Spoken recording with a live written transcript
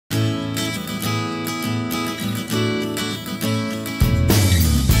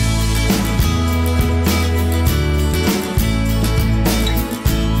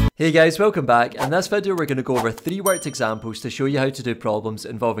Hey guys, welcome back. In this video we're going to go over 3 worked examples to show you how to do problems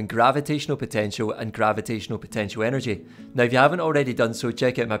involving gravitational potential and gravitational potential energy. Now if you haven't already done so,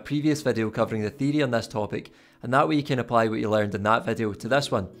 check out my previous video covering the theory on this topic, and that way you can apply what you learned in that video to this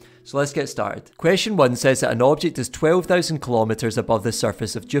one. So let's get started. Question 1 says that an object is 12,000 kilometers above the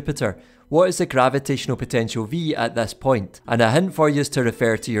surface of Jupiter. What is the gravitational potential V at this point? And a hint for you is to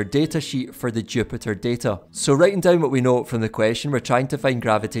refer to your data sheet for the Jupiter data. So writing down what we know from the question, we're trying to find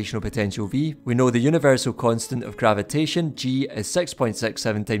gravitational potential V. We know the universal constant of gravitation, G, is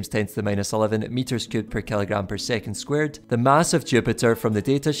 6.67 times 10 to the minus 11 meters cubed per kilogram per second squared. The mass of Jupiter from the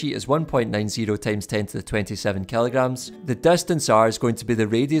data sheet is 1.90 times 10 to the 27 kilograms. The distance r is going to be the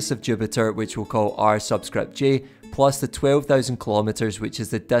radius of Jupiter, which we'll call r subscript j, plus the 12,000 kilometers, which is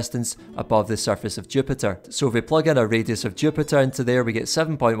the distance above the surface of Jupiter. So if we plug in a radius of Jupiter into there, we get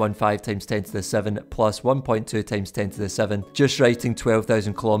 7.15 times 10 to the 7 plus 1.2 times 10 to the 7, just writing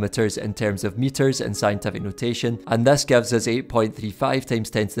 12,000 kilometers in terms of meters in scientific notation, and this gives us 8.35 times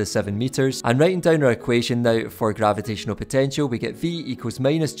 10 to the 7 meters. And writing down our equation now for gravitational potential, we get V equals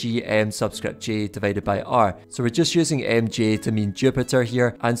minus G m subscript j divided by r. So we're just using mj to mean Jupiter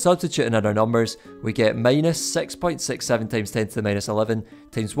here, and substituting in our numbers, we get minus 6.67 times 10 to the minus 11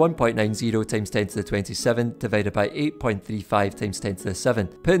 times 1.90 times 10 to the 27 divided by 8.35 times 10 to the 7.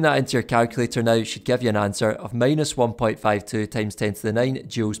 Putting that into your calculator now should give you an answer of minus 1.52 times 10 to the 9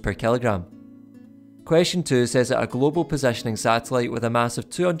 joules per kilogram. Question 2 says that a global positioning satellite with a mass of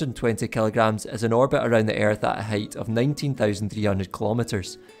 220 kilograms is in orbit around the Earth at a height of 19,300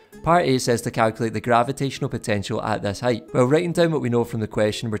 kilometers. Part A says to calculate the gravitational potential at this height. Well, writing down what we know from the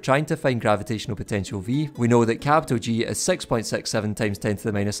question, we're trying to find gravitational potential V. We know that capital G is 6.67 times 10 to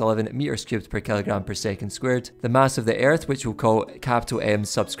the minus 11 meters cubed per kilogram per second squared. The mass of the Earth, which we'll call capital M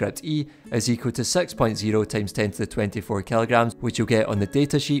subscript E, is equal to 6.0 times 10 to the 24 kilograms, which you'll get on the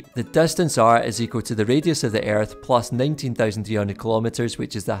data sheet. The distance r is equal to the radius of the Earth plus 19,300 kilometers,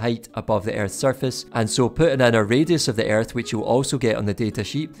 which is the height above the Earth's surface. And so putting in our radius of the Earth, which you'll also get on the data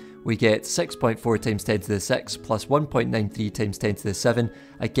sheet, we get 6.4 times 10 to the 6 plus 1.93 times 10 to the 7,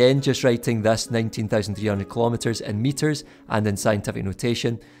 again just writing this 19,300 kilometers in meters and in scientific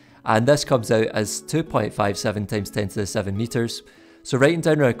notation, and this comes out as 2.57 times 10 to the 7 meters. So writing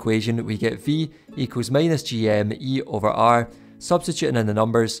down our equation, we get V equals minus gm E over r. Substituting in the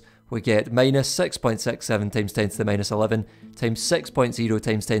numbers, we get minus 6.67 times 10 to the minus 11 times 6.0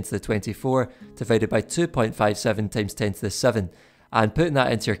 times 10 to the 24 divided by 2.57 times 10 to the 7. And putting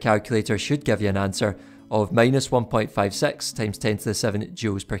that into your calculator should give you an answer of minus 1.56 times 10 to the 7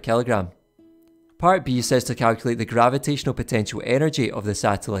 joules per kilogram. Part B says to calculate the gravitational potential energy of the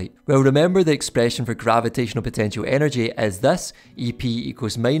satellite. Well, remember the expression for gravitational potential energy is this, EP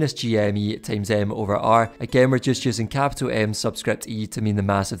equals minus GME times M over R. Again, we're just using capital M subscript E to mean the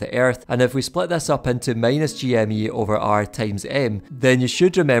mass of the Earth. And if we split this up into minus GME over R times M, then you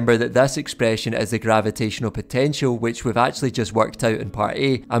should remember that this expression is the gravitational potential, which we've actually just worked out in part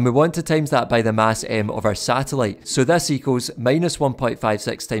A, and we want to times that by the mass M of our satellite. So this equals minus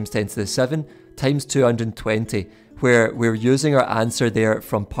 1.56 times 10 to the 7 times 220, where we're using our answer there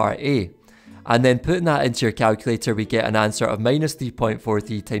from part A. And then putting that into your calculator, we get an answer of minus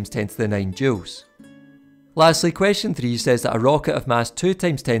 3.43 times 10 to the 9 joules. Lastly, question 3 says that a rocket of mass 2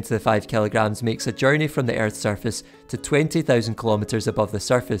 times 10 to the 5 kilograms makes a journey from the Earth's surface to 20,000 kilometers above the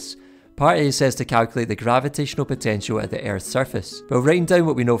surface. Part A says to calculate the gravitational potential at the Earth's surface. Well, writing down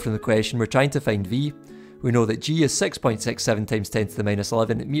what we know from the question, we're trying to find V. We know that G is 6.67 times 10 to the minus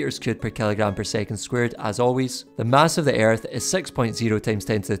 11 meters cubed per kilogram per second squared, as always. The mass of the Earth is 6.0 times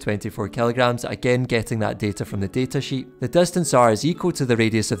 10 to the 24 kilograms, again getting that data from the data sheet. The distance r is equal to the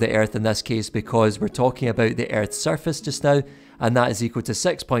radius of the Earth in this case because we're talking about the Earth's surface just now, and that is equal to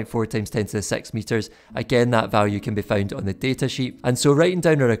 6.4 times 10 to the 6 meters. Again, that value can be found on the data sheet. And so writing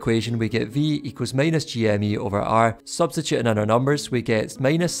down our equation, we get V equals minus GME over R. Substituting in our numbers, we get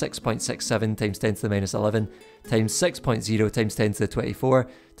minus 6.67 times 10 to the minus 11 times 6.0 times 10 to the 24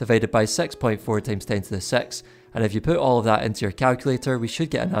 divided by 6.4 times 10 to the 6. And if you put all of that into your calculator, we should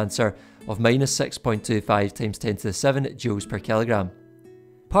get an answer of minus 6.25 times 10 to the 7 joules per kilogram.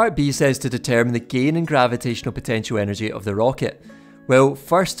 Part B says to determine the gain in gravitational potential energy of the rocket. Well,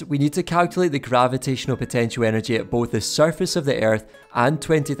 first we need to calculate the gravitational potential energy at both the surface of the Earth and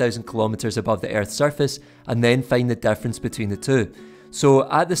 20,000 kilometers above the Earth's surface, and then find the difference between the two.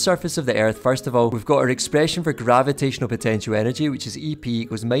 So at the surface of the Earth, first of all, we've got our expression for gravitational potential energy, which is EP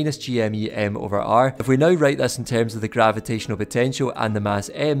equals minus GME M over R. If we now write this in terms of the gravitational potential and the mass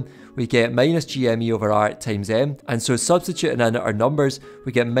M, we get minus GME over R times M. And so substituting in our numbers,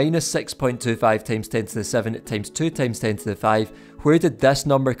 we get minus 6.25 times 10 to the 7 times 2 times 10 to the 5, Where did this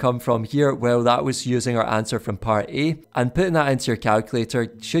number come from here? Well, that was using our answer from part A, and putting that into your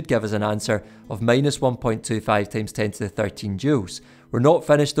calculator should give us an answer of minus 1.25 times 10 to the 13 joules. We're not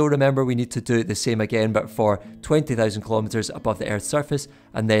finished though, remember we need to do the same again but for 20,000 kilometers above the Earth's surface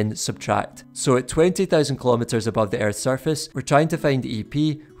and then subtract. So at 20,000 kilometers above the Earth's surface, we're trying to find EP.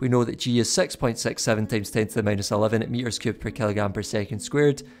 We know that G is 6.67 times 10 to the minus 11 meters cubed per kilogram per second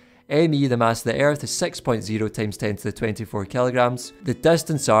squared. ME, the mass of the Earth, is 6.0 times 10 to the 24 kilograms. The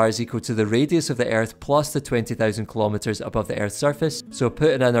distance r is equal to the radius of the Earth plus the 20,000 kilometers above the Earth's surface. So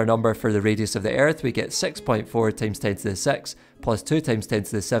putting in our number for the radius of the Earth, we get 6.4 times 10 to the 6 plus 2 times 10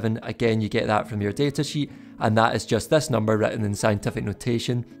 to the 7. Again, you get that from your datasheet, and that is just this number written in scientific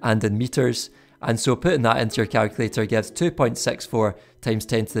notation and in meters. And so putting that into your calculator gives 2.64 times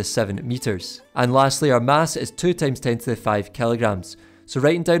 10 to the 7 meters. And lastly, our mass is 2 times 10 to the 5 kilograms. So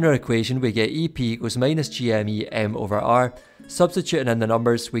writing down our equation, we get EP equals minus GME m over r. Substituting in the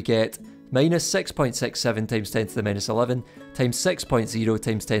numbers, we get minus 6.67 times 10 to the minus 11 times 6.0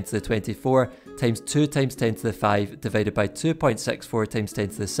 times 10 to the 24 times 2 times 10 to the 5 divided by 2.64 times 10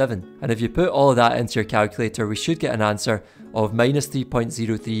 to the 7. And if you put all of that into your calculator, we should get an answer of minus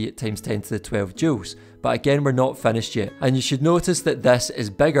 3.03 times 10 to the 12 joules. But again, we're not finished yet. And you should notice that this is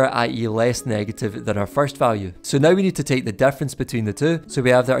bigger, i.e. less negative than our first value. So now we need to take the difference between the two. So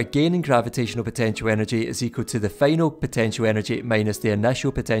we have that our gain in gravitational potential energy is equal to the final potential energy minus the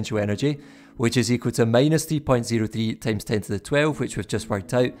initial potential energy, which is equal to minus 3.03 times 10 to the 12, which we've just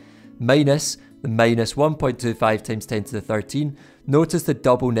worked out, minus the minus 1.25 times 10 to the 13. Notice the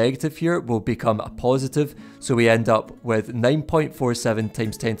double negative here will become a positive, so we end up with 9.47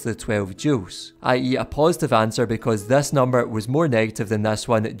 times 10 to the 12 joules, i.e. a positive answer because this number was more negative than this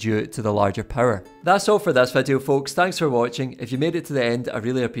one due to the larger power. That's all for this video folks, thanks for watching. If you made it to the end, I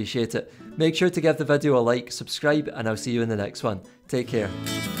really appreciate it. Make sure to give the video a like, subscribe, and I'll see you in the next one. Take care.